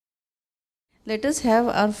Let us have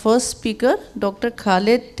our first speaker, Dr.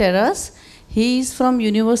 Khaled Terras. He is from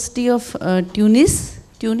University of Tunis,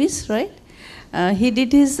 right? He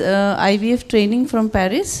did his IVF training from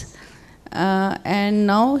Paris, and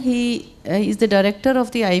now he is the director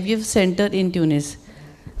of the IVF Center in Tunis.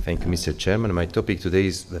 Thank you, Mr. Chairman. My topic today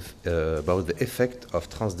is about the effect of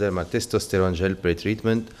transdermal testosterone gel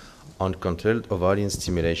pretreatment on controlled ovarian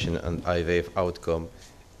stimulation and IVF outcome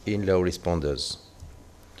in low responders.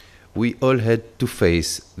 We all had to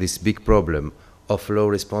face this big problem of low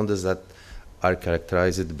responders that are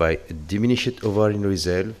characterized by diminished ovarian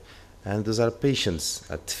reserve, and those are patients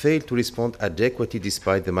that fail to respond adequately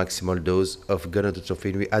despite the maximal dose of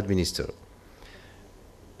gonadotropin we administer.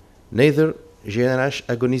 Neither GnRH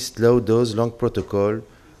agonist low-dose long protocol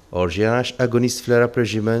or GnRH agonist flare-up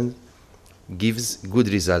regimen gives good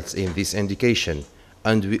results in this indication,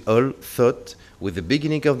 and we all thought with the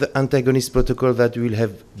beginning of the antagonist protocol that we will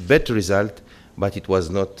have better result, but it was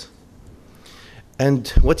not. And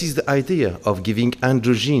what is the idea of giving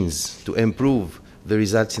androgens to improve the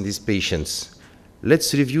results in these patients?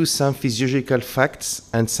 Let's review some physiological facts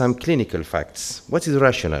and some clinical facts. What is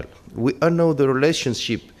rational? We all know the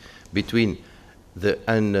relationship between the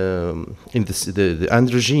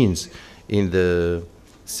androgens in the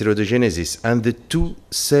steroidogenesis and the two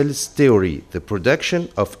cells theory, the production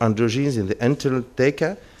of androgens in the internal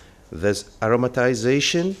theca, there's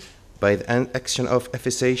aromatization by the action of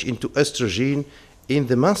FSH into estrogen in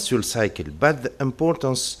the menstrual cycle. But the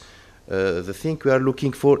importance, the thing we are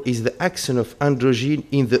looking for is the action of androgen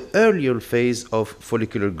in the earlier phase of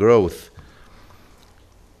follicular growth.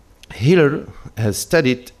 Hiller has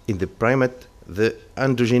studied in the primate the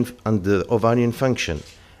androgen and the ovarian function,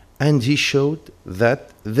 and he showed that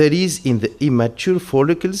there is in the immature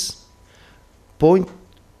follicles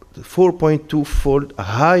 4.2-fold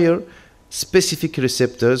higher specific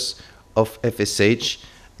receptors of FSH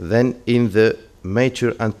than in the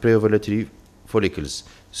mature and pre-ovulatory follicles.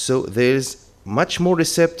 So there is much more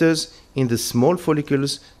receptors in the small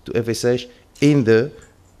follicles to FSH in the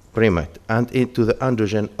primate and into the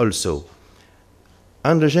androgen also.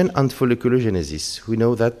 Androgen and folliculogenesis. We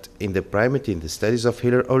know that in the primate, in the studies of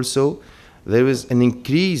Hiller also, there is an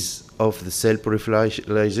increase of the cell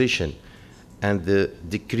proliferation and the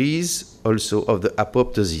decrease also of the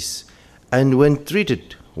apoptosis. And when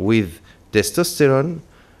treated with testosterone,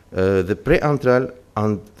 the preantral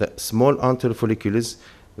and the small antral follicles,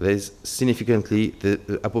 there is significantly, the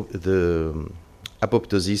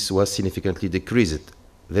apoptosis was significantly decreased.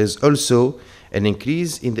 There's also an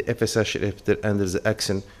increase in the FSH receptor under the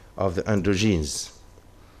action of the androgens.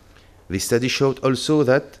 The study showed also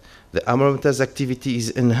that the aromatase activity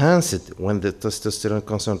is enhanced when the testosterone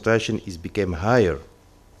concentration became higher.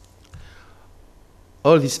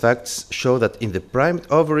 All these facts show that in the primate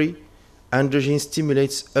ovary, androgen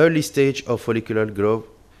stimulates early stage of follicular growth,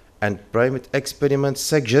 and primate experiments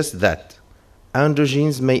suggest that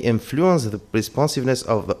androgens may influence the responsiveness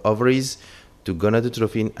of the ovaries to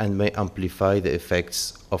gonadotropin and may amplify the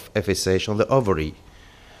effects of FSH on the ovary.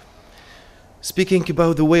 Speaking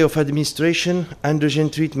about the way of administration,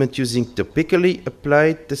 androgen treatment using topically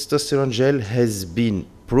applied testosterone gel has been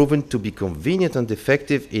proven to be convenient and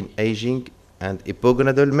effective in aging and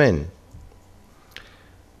hypogonadal men.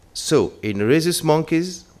 So, in rhesus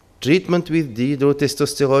monkeys, treatment with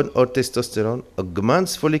dihydrotestosterone or testosterone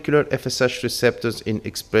augments follicular FSH receptors in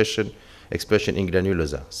expression in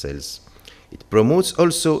granulosa cells. It promotes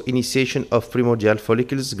also initiation of primordial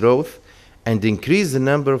follicles growth and increase the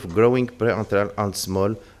number of growing preantral and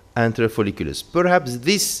small antral follicles. Perhaps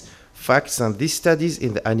these facts and these studies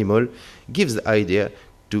in the animal gives the idea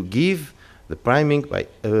to give the priming by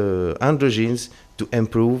androgens to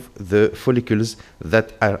improve the follicles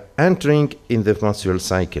that are entering in the menstrual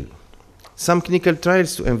cycle. Some clinical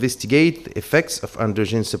trials to investigate the effects of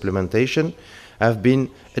androgen supplementation have been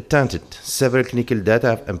attempted. Several clinical data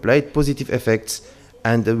have implied positive effects,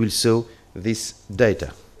 and I will show this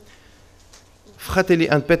data. Fratelli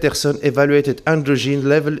and Peterson evaluated androgen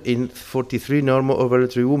level in 43 normal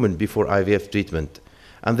ovulatory women before IVF treatment,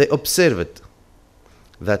 and they observed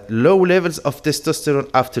that low levels of testosterone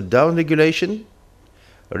after downregulation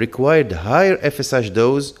required higher FSH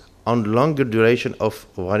dose and longer duration of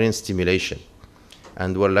ovarian stimulation,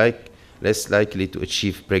 and were less likely to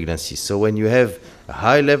achieve pregnancy. So when you have a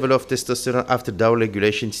high level of testosterone after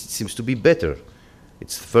downregulation, it seems to be better.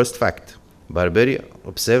 It's the first fact. Barberi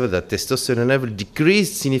observed that testosterone level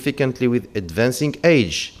decreased significantly with advancing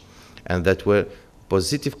age, and that were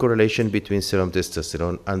positive correlation between serum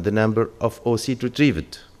testosterone and the number of oocytes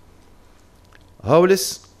retrieved.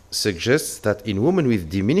 Howells suggests that in women with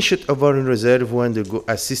diminished ovarian reserve who undergo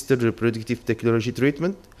assisted reproductive technology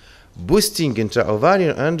treatment, boosting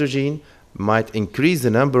intra-ovarian androgen might increase the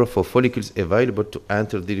number of follicles available to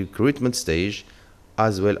enter the recruitment stage,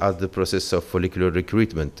 as well as the process of follicular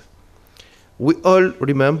recruitment. We all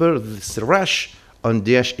remember this rush on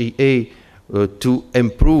DHEA to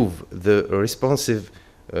improve the responsive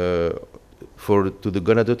to the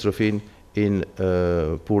gonadotrophin in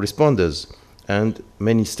poor responders, and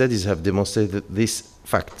many studies have demonstrated this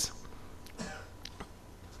fact.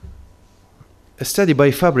 A study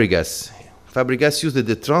by Fabregas. Fabregas used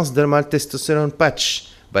the transdermal testosterone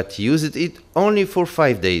patch, but he used it only for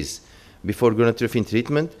 5 days before gonadotrophin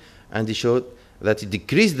treatment, and he showed that it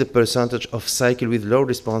decreased the percentage of cycle with low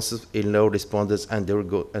responses in low responders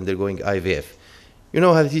undergoing IVF. You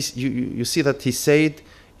know how you see that he said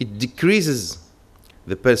it decreases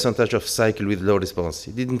the percentage of cycle with low response.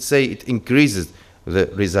 He didn't say it increases the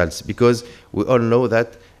results, because we all know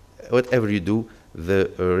that whatever you do, the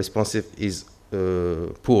responsive is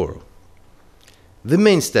poor. The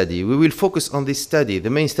main study, we will focus on this study. The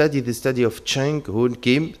main study, the study of Cheng, Hoon,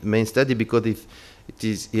 Kim, the main study because it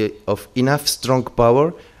is of enough strong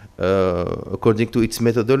power according to its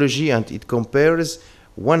methodology, and it compares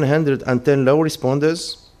 110 low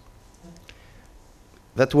responders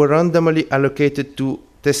that were randomly allocated to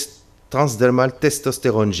transdermal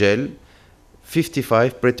testosterone gel,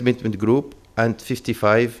 55 pre-treatment group and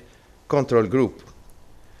 55 control group.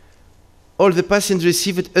 All the patients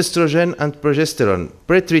received estrogen and progesterone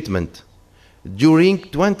pre-treatment during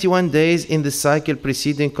 21 days in the cycle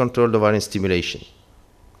preceding controlled ovarian stimulation.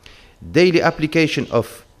 Daily application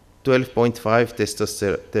of 12.5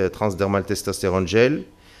 transdermal testosterone gel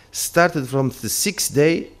started from the 6th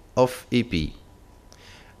day of EP,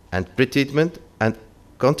 and pre-treatment and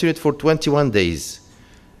continued for 21 days.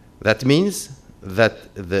 That means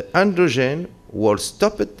that the androgen was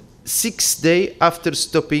stopped 6 days after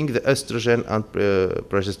stopping the estrogen and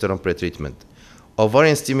progesterone pre-treatment.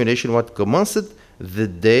 Ovarian stimulation was commenced the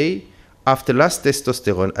day after last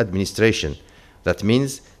testosterone administration. That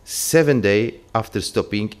means 7 days after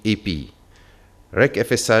stopping EP. REC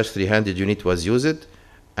FSH 300 unit was used,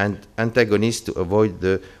 and antagonist to avoid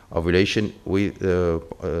the ovulation with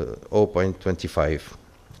 0.25.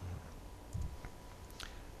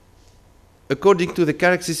 According to the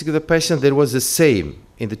characteristics of the patient, there was the same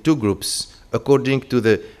in the two groups, according to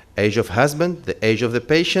the age of husband, the age of the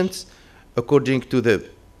patient, according to the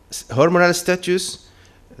hormonal status,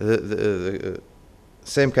 the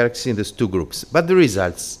same characteristics in these two groups. But the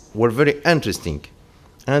results were very interesting.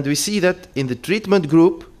 And we see that in the treatment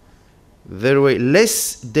group, there were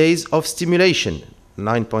less days of stimulation,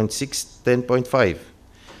 9.6, 10.5.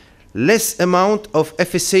 Less amount of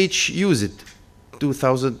FSH used,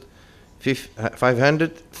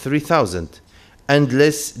 2,500, 3,000. And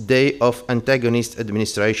less day of antagonist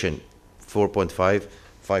administration, 4.5,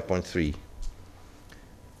 5.3.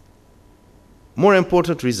 More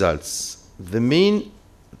important results. The mean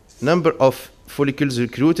number of follicles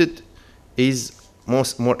recruited is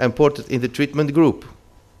more important in the treatment group.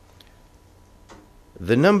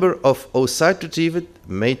 The number of oocyte retrieved,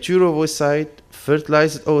 mature oocyte,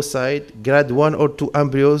 fertilized oocyte, grade 1 or 2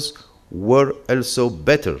 embryos were also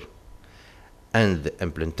better. And the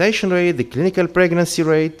implantation rate, the clinical pregnancy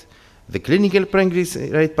rate, the clinical pregnancy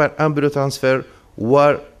rate per embryo transfer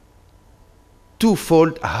were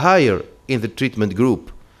twofold higher in the treatment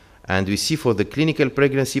group. And we see for the clinical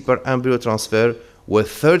pregnancy per embryo transfer were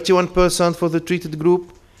 31% for the treated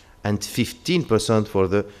group and 15% for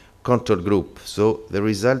the control group. So the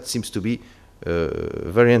result seems to be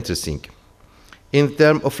very interesting. In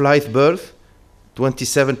terms of live birth,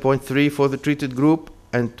 27.3 for the treated group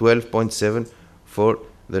and 12.7 for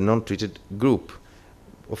the non-treated group.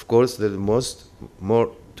 Of course, there was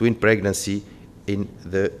more twin pregnancy in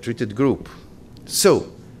the treated group.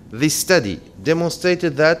 So this study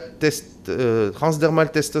demonstrated that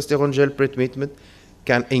transdermal testosterone gel pre-treatment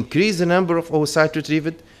can increase the number of oocyte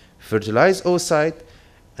retrieved, fertilized oocyte,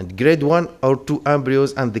 and grade 1 or 2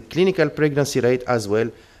 embryos, and the clinical pregnancy rate, as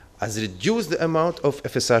well as reduce the amount of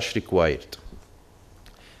FSH required.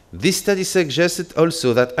 This study suggested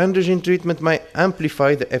also that androgen treatment might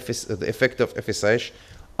amplify the effect of FSH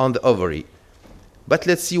on the ovary. But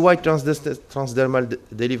let's see why transdermal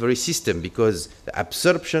delivery system, because the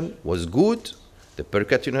absorption was good, the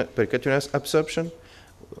percutaneous absorption,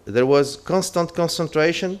 there was constant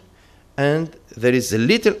concentration, and there is a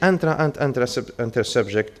little intra and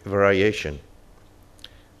inter-subject variation.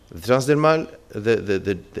 The transdermal,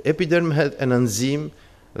 the epiderm had an enzyme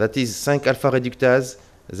that is 5-alpha reductase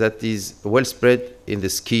that is well spread in the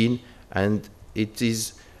skin, and it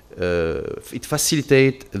is it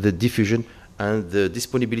facilitates the diffusion and the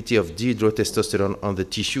disponibility of dihydrotestosterone on the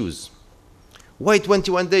tissues. Why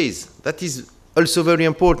 21 days? That is also very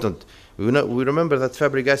important. We remember that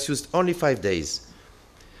Fabregas used only 5 days.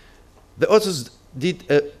 The authors did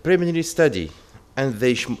a preliminary study, and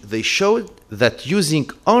they showed that using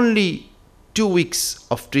only 2 weeks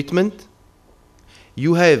of treatment,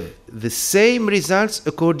 you have the same results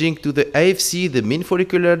according to the AFC, the mean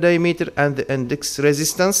follicular diameter, and the index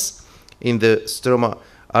resistance in the stroma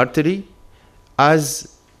artery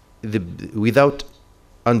as without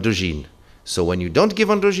androgen. So when you don't give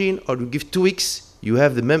androgen or you give 2 weeks, you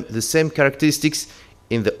have the same characteristics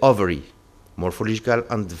in the ovary, morphological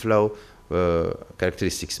and flow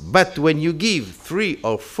characteristics. But when you give 3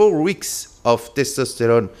 or 4 weeks of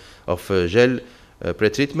testosterone of gel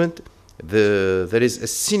pretreatment, there is a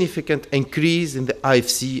significant increase in the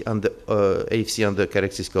IFC and the AFC and the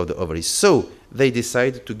characteristics of the ovaries. So they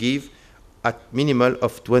decided to give a minimal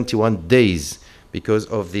of 21 days because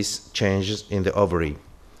of these changes in the ovary.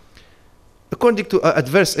 According to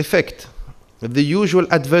adverse effect, the usual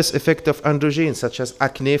adverse effect of androgen, such as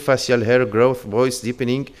acne, facial hair growth, voice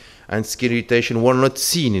deepening, and skin irritation, were not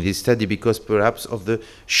seen in this study because perhaps of the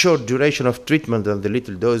short duration of treatment and the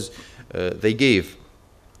little dose they gave.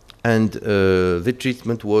 And the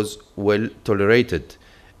treatment was well tolerated.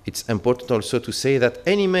 It's important also to say that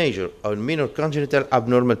any major or minor congenital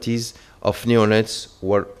abnormalities of neonates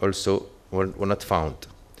were not found.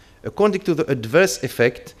 According to the adverse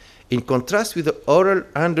effect, in contrast with the oral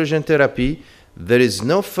androgen therapy, there is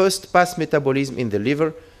no first pass metabolism in the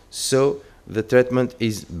liver, so the treatment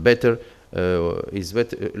is better. The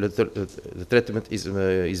treatment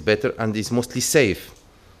is better and is mostly safe.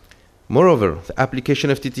 Moreover, the application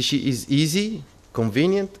of TTC is easy,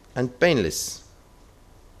 convenient, and painless.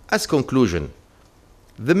 As conclusion,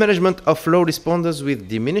 the management of low responders with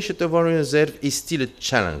diminished ovarian reserve is still a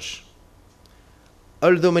challenge.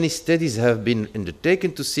 Although many studies have been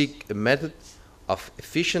undertaken to seek a method of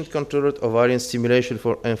efficient controlled ovarian stimulation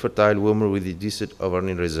for infertile women with reduced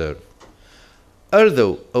ovarian reserve.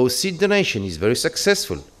 Although oocyte donation is very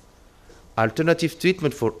successful, alternative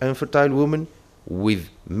treatment for infertile women with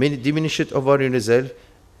diminished ovarian reserve,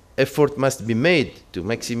 effort must be made to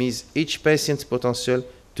maximize each patient's potential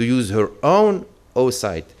to use her own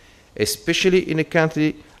oocyte, especially in a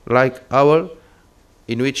country like ours,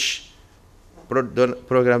 in which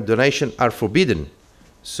program donation are forbidden.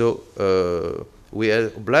 So we are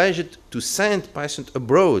obliged to send patients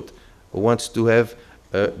abroad who wants to have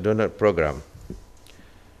a donor program.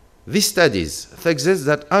 These studies suggest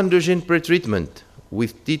that androgen pretreatment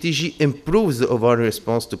with TTG improves the ovarian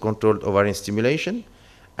response to controlled ovarian stimulation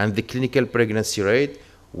and the clinical pregnancy rate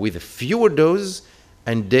with fewer doses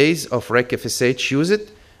and days of REC FSH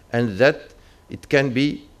used, and that it can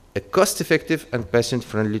be a cost-effective and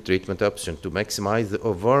patient-friendly treatment option to maximize the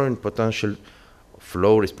ovarian potential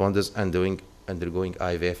flow responders undergoing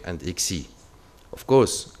IVF and ICSI. Of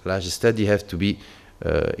course, large studies have to be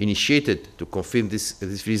initiated to confirm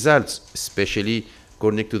these results, especially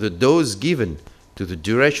according to the dose given, to the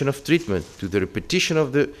duration of treatment, to the repetition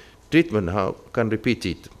of the treatment, how can repeat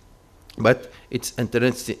it. But it's an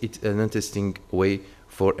interesting way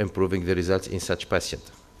for improving the results in such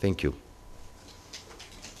patients. Thank you.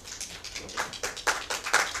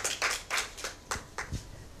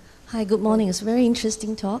 Hi, good morning. It's a very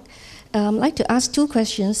interesting talk. I'd like to ask 2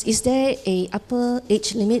 questions. Is there a upper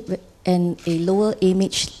age limit and a lower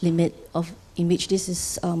AMH limit in which this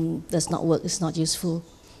is, does not work, is not useful?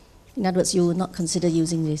 In other words, you will not consider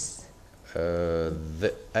using this?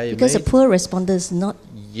 Because a poor responder is not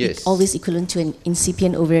always equivalent to an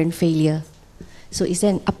incipient ovarian failure. So is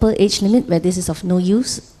there an upper age limit where this is of no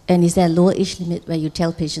use? And is there a lower age limit where you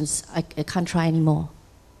tell patients, I can't try anymore?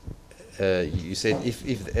 You said if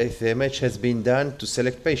the MH has been done to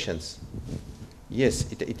select patients. Yes,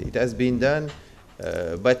 it has been done,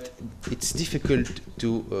 but it's difficult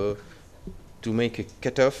to make a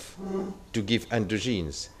cutoff to give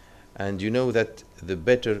androgens. And you know that the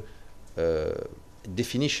better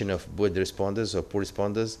definition of good responders or poor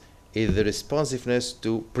responders is the responsiveness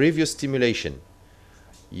to previous stimulation.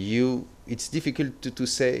 It's difficult to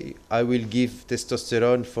say, I will give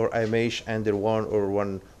testosterone for IMH under 1 or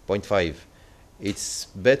 1.5. It's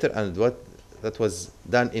better, and that was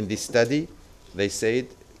done in this study, they said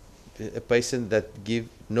a patient that give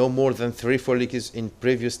no more than 3 follicles in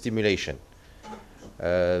previous stimulation.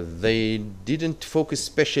 They didn't focus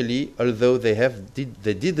specially, although they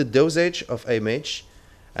did the dosage of IMH,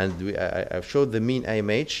 and I've showed the mean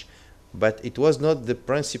IMH, but it was not the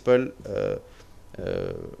principal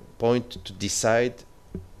point to decide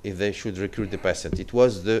if they should recruit the patient. It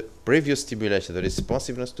was the previous stimulation, the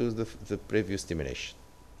responsiveness to the previous stimulation.